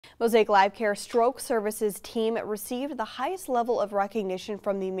Mosaic Live Care Stroke Services team received the highest level of recognition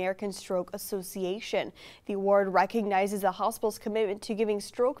from the American Stroke Association. The award recognizes the hospital's commitment to giving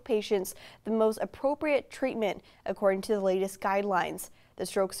stroke patients the most appropriate treatment according to the latest guidelines. The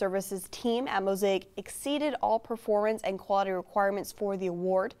Stroke Services team at Mosaic exceeded all performance and quality requirements for the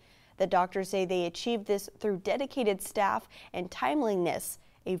award. The doctors say they achieved this through dedicated staff and timeliness,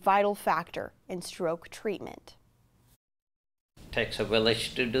 a vital factor in stroke treatment. Takes a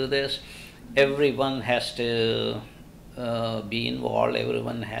village to do this. Everyone has to be involved.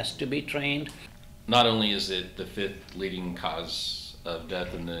 Everyone has to be trained. Not only is it the 5th leading cause of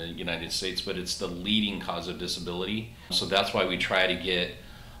death in the United States, but it's the leading cause of disability. So that's why we try to get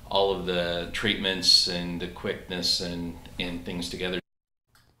all of the treatments and the quickness and things together.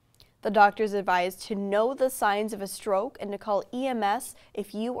 The doctors advise to know the signs of a stroke and to call EMS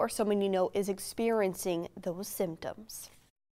if you or someone you know is experiencing those symptoms.